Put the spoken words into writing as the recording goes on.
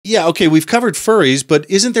Yeah, okay, we've covered furries, but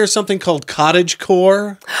isn't there something called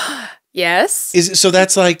cottagecore? Yes. So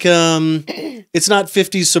that's like, it's not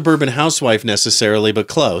 50s suburban housewife necessarily, but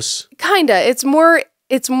close. Kinda. It's more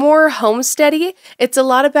homesteady. It's a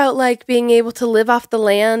lot about like being able to live off the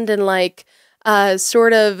land and like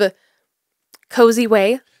sort of cozy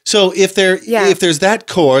way. So if there's that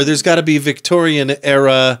core, there's got to be Victorian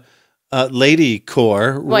era lady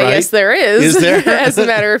core, well, right? Yes, there is. Is there? As a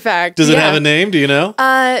matter of fact. Does it have a name? Do you know?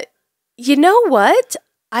 You know what?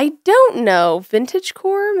 I don't know. Vintage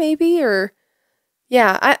core, maybe, or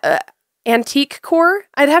antique core.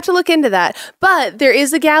 I'd have to look into that. But there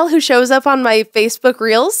is a gal who shows up on my Facebook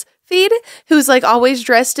Reels feed who's like always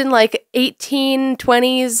dressed in like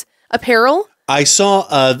 1820s apparel. I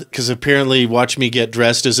saw, because apparently Watch Me Get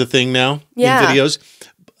Dressed is a thing now in videos.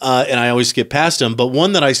 And I always skip past them. But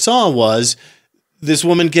one that I saw was this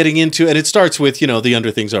woman getting into, and it starts with, the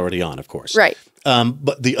underthings already on, of course. Right.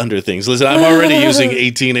 But the underthings. Listen, I'm already using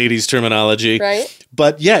 1880s terminology. Right.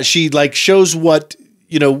 But yeah, she like shows what,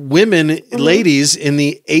 women, ladies in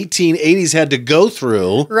the 1880s had to go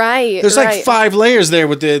through. Right. There's like 5 layers there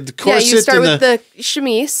with the corset. Yeah, you start and with the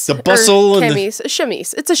chemise. The bustle and the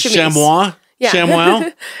chemise. It's a chemise. Chamois. Yeah.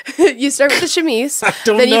 Chamois? You start with the chemise.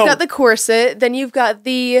 Then you've got the corset. Then you've got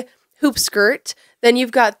the hoop skirt. Then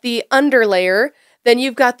you've got the underlayer. Then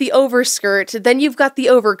you've got the overskirt. Then you've got the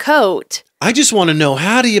overcoat. I just want to know,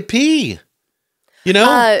 how do you pee?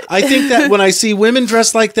 I think that when I see women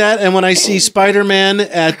dressed like that, and when I see Spider-Man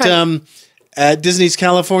at Disney's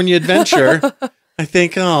California Adventure, I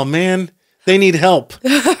think, oh man, they need help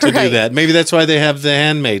to do that. Maybe that's why they have the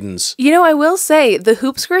handmaidens. I will say the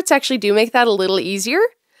hoop skirts actually do make that a little easier.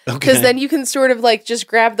 Because then you can sort of like just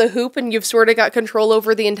grab the hoop and you've sort of got control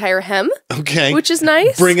over the entire hem. Okay. Which is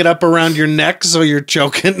nice. Bring it up around your neck so you're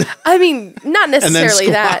choking. I mean, not necessarily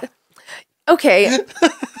that. Okay.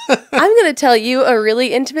 I'm going to tell you a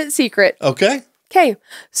really intimate secret. Okay. Okay.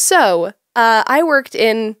 So I worked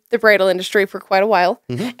in the bridal industry for quite a while.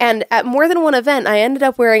 Mm-hmm. And at more than one event, I ended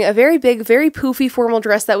up wearing a very big, very poofy formal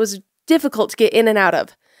dress that was difficult to get in and out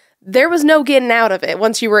of. There was no getting out of it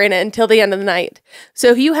once you were in it until the end of the night.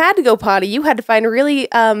 So if you had to go potty, you had to find really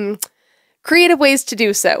creative ways to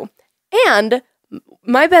do so. And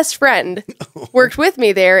my best friend worked with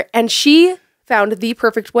me there, and she found the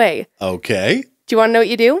perfect way. Okay. Do you want to know what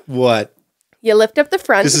you do? What? You lift up the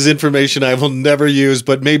front. This is information I will never use,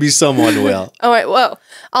 but maybe someone will. All right, well,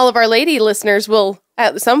 all of our lady listeners will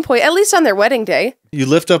at some point, at least on their wedding day. You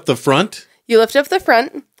lift up the front? You lift up the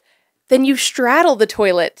front. Then you straddle the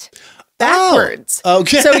toilet backwards. Oh,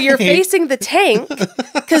 okay. So you're facing the tank,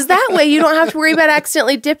 because that way you don't have to worry about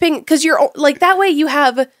accidentally dipping, because you're like, that way you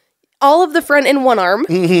have all of the front in one arm,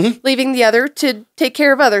 leaving the other to take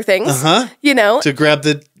care of other things, to grab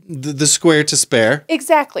the square to spare.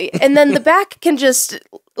 Exactly. And then the back can just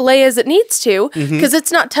lay as it needs to, because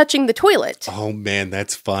it's not touching the toilet. Oh man,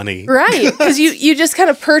 that's funny. Right. Because you just kind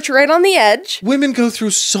of perch right on the edge. Women go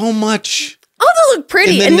through so much. Oh, they look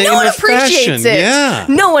pretty, and no one appreciates fashion. it. Yeah.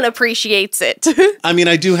 No one appreciates it. I mean,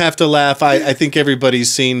 I do have to laugh. I think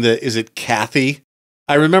everybody's seen is it Kathy?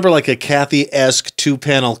 I remember like a Kathy-esque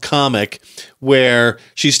 2-panel comic where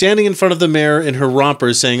she's standing in front of the mirror in her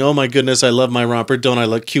romper saying, "Oh my goodness, I love my romper. Don't I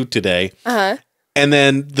look cute today?" Uh-huh. And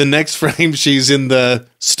then the next frame, she's in the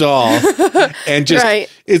stall, and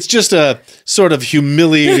it's just a sort of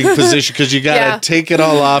humiliating position because you got to take it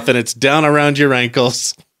all off, and it's down around your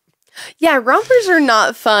ankles. Yeah, rompers are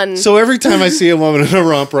not fun. So every time I see a woman in a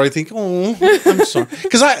romper, I think, oh, I'm sorry.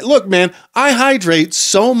 Because look, man, I hydrate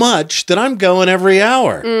so much that I'm going every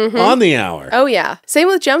hour on the hour. Oh, yeah. Same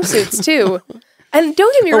with jumpsuits, too. And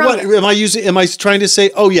don't get me wrong. What, am I trying to say?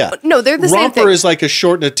 Oh, yeah. No, they're the same thing. Romper is like a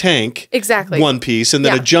short in a tank. Exactly. One piece. And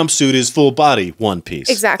then a jumpsuit is full body, one piece.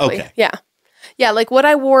 Exactly. Okay. Yeah. Yeah, like what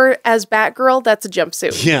I wore as Batgirl, that's a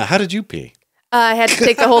jumpsuit. Yeah. How did you pee? I had to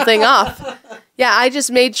take the whole thing off. Yeah, I just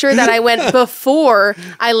made sure that I went before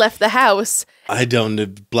I left the house. I don't. A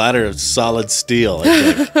bladder of solid steel,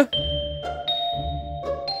 I think.